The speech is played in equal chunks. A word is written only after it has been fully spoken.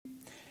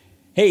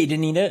Hey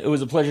Danita, it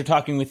was a pleasure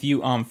talking with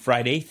you on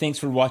Friday. Thanks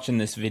for watching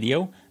this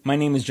video. My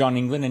name is John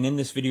England, and in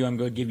this video I'm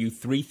going to give you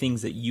 3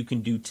 things that you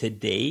can do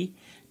today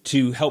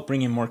to help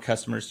bring in more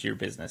customers to your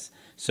business.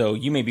 So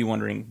you may be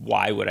wondering,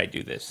 why would I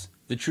do this?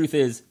 The truth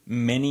is,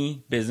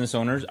 many business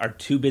owners are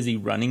too busy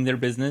running their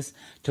business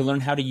to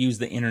learn how to use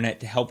the internet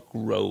to help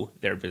grow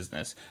their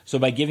business. So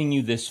by giving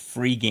you this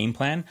free game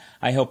plan,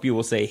 I hope you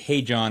will say,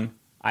 hey John,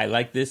 I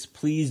like this,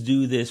 please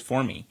do this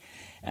for me.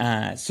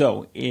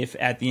 So if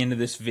at the end of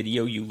this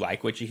video you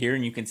like what you hear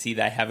and you can see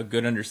that I have a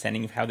good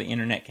understanding of how the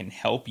internet can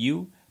help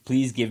you,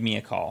 please give me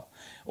a call.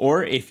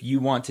 Or if you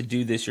want to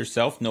do this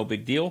yourself, no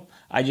big deal.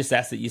 I just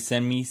ask that you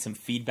send me some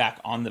feedback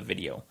on the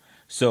video.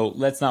 So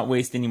let's not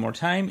waste any more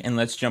time and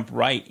let's jump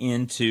right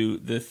into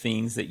the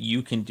things that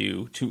you can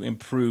do to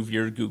improve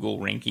your Google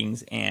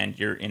rankings and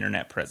your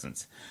internet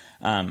presence.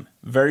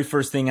 Very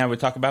first thing I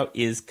would talk about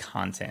is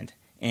content.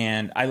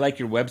 And I like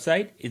your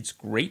website, it's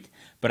great,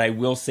 but I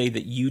will say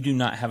that you do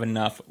not have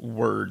enough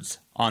words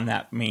on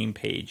that main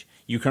page.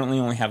 You currently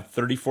only have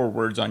 34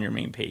 words on your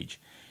main page.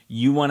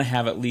 You want to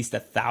have at least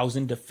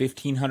 1,000 to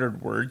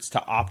 1,500 words to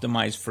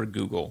optimize for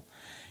Google.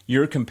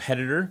 Your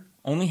competitor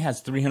only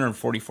has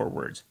 344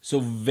 words, so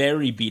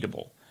very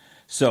beatable.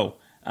 So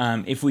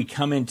if we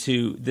come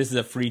into, this is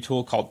a free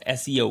tool called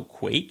SEO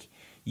Quake,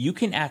 you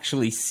can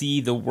actually see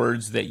the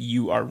words that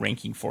you are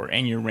ranking for,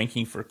 and you're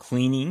ranking for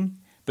cleaning,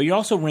 but you're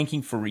also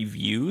ranking for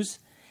reviews,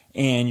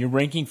 and you're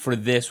ranking for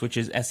this, which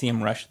is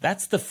SEMrush.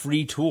 That's the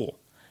free tool.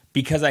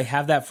 Because I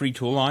have that free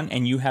tool on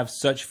and you have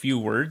such few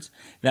words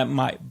that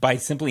by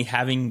simply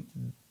having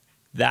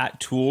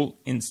that tool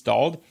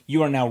installed,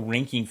 you are now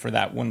ranking for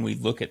that when we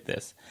look at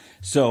this.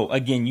 So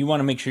again, you want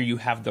to make sure you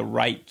have the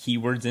right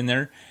keywords in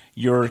there.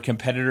 Your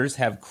competitors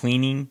have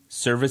cleaning,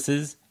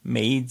 services,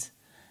 maids,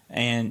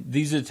 and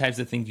these are the types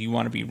of things you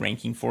want to be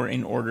ranking for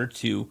in order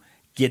to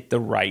get the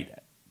right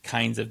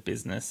kinds of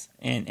business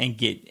and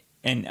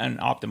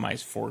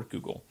optimize for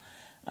Google.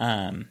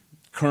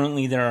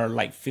 Currently, there are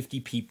like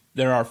 50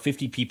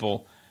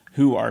 people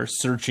who are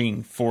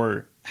searching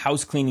for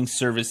house cleaning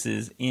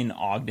services in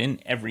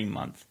Ogden every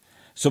month.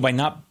 So by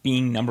not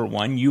being number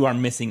one, you are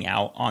missing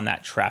out on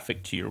that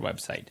traffic to your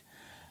website.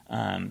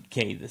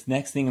 Okay, this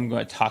next thing I'm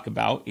going to talk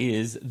about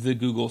is the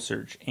Google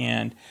search.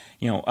 And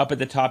up at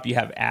the top you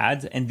have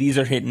ads, and these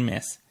are hit and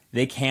miss.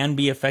 They can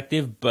be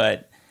effective,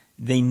 but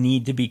they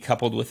need to be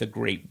coupled with a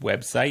great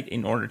website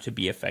in order to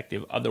be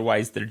effective.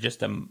 Otherwise, they're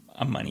just a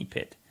money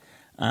pit.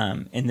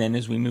 And then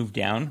as we move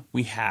down,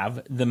 we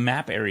have the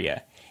map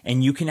area.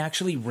 And you can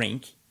actually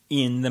rank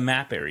in the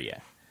map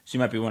area. So you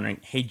might be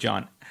wondering, hey,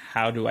 John,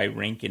 how do I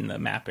rank in the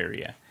map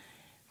area?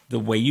 The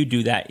way you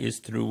do that is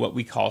through what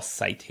we call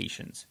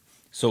citations.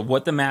 So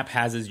what the map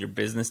has is your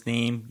business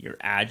name, your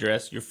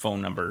address, your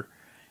phone number,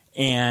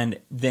 and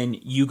then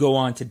you go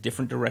on to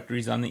different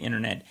directories on the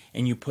internet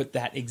and you put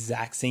that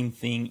exact same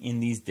thing in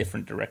these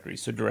different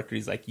directories. So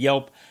directories like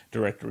Yelp,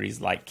 directories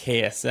like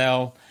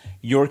KSL.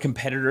 Your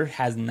competitor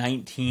has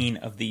 19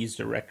 of these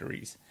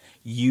directories.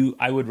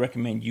 I would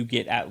recommend you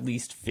get at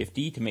least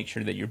 50 to make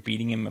sure that you're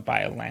beating him by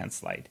a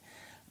landslide.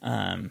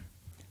 The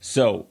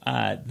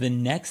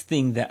next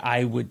thing that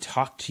I would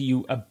talk to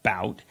you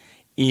about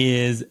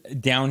is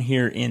down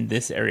here in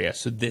this area.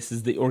 So this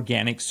is the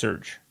organic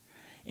search.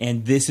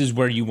 And this is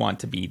where you want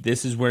to be.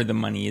 This is where the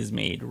money is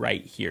made,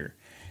 right here.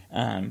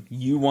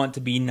 You want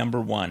to be number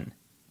one,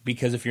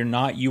 because if you're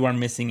not, you are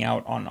missing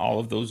out on all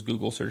of those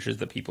Google searches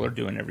that people are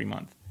doing every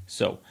month.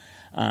 So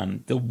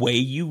the way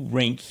you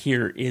rank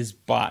here is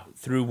bought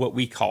through what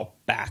we call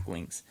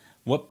backlinks.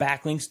 What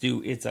backlinks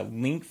do, it's a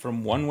link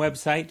from one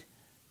website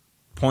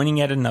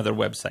pointing at another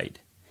website.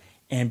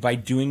 And by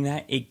doing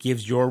that, it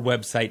gives your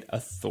website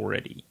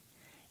authority.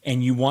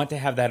 And you want to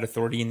have that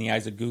authority in the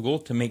eyes of Google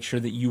to make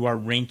sure that you are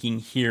ranking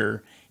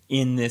here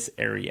in this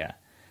area,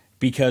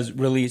 because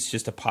really it's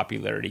just a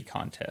popularity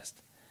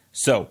contest.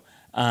 So,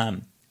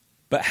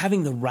 but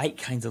having the right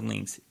kinds of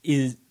links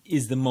is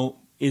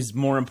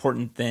more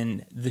important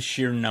than the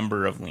sheer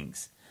number of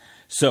links.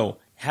 So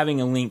having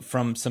a link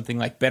from something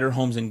like Better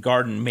Homes and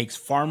Garden makes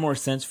far more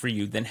sense for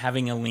you than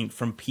having a link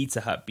from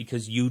Pizza Hut,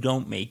 because you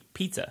don't make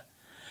pizza.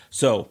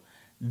 So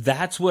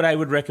that's what I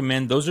would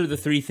recommend. Those are the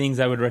 3 things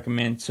I would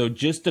recommend. So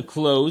just to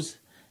close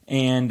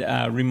and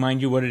remind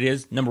you what it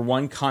is. Number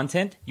 1,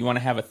 content. You want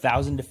to have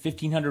 1,000 to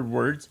 1,500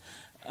 words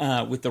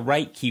with the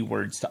right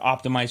keywords to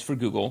optimize for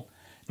Google.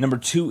 Number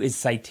 2 is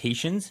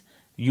citations.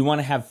 You want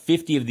to have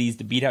 50 of these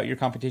to beat out your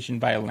competition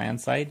by a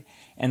landslide.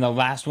 And the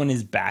last one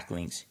is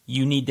backlinks.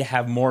 You need to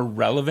have more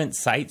relevant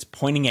sites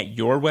pointing at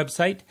your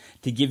website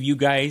to give you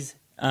guys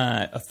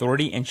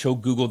authority and show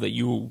Google that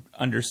you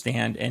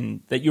understand and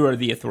that you are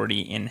the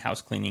authority in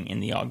house cleaning in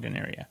the Ogden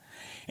area.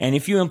 And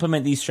if you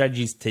implement these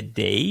strategies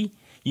today,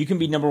 you can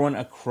be number 1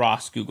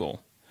 across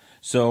Google.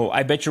 So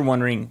I bet you're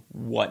wondering,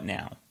 what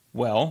now?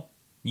 Well,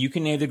 you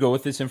can either go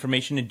with this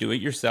information and do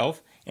it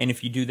yourself, and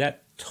if you do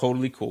that,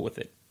 totally cool with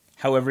it.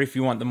 However, if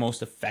you want the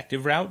most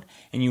effective route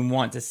and you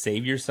want to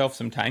save yourself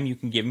some time, you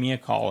can give me a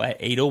call at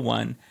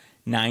 801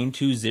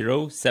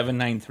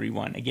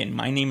 801-920-7931. Again,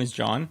 my name is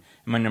John,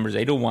 and my number is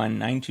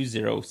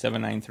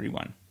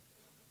 801-920-7931.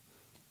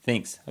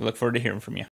 Thanks. I look forward to hearing from you.